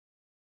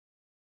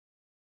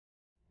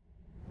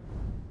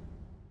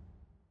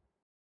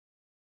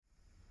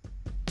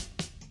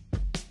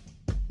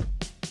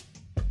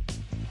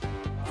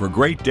For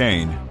Great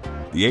Dane,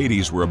 the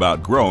 80s were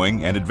about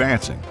growing and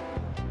advancing.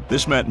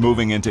 This meant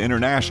moving into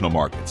international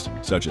markets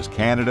such as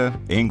Canada,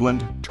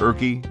 England,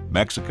 Turkey,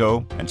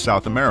 Mexico, and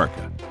South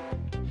America.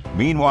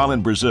 Meanwhile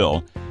in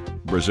Brazil,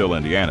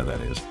 Indiana that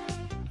is,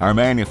 our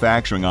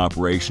manufacturing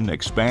operation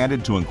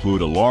expanded to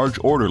include a large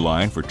order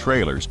line for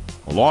trailers,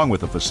 along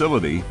with a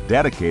facility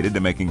dedicated to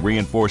making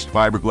reinforced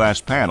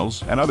fiberglass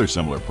panels and other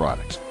similar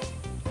products.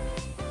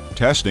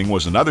 Testing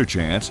was another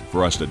chance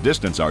for us to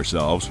distance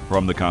ourselves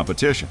from the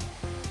competition.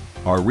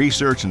 Our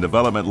research and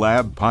development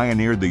lab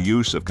pioneered the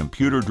use of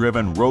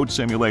computer-driven road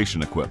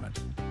simulation equipment.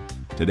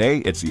 Today,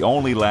 it's the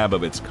only lab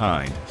of its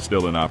kind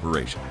still in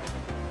operation.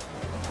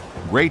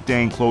 Great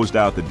Dane closed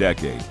out the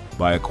decade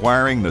by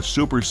acquiring the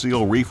Super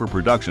Seal Reefer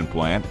production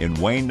plant in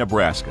Wayne,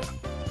 Nebraska,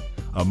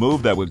 a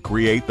move that would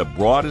create the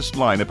broadest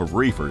lineup of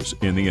reefers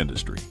in the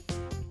industry.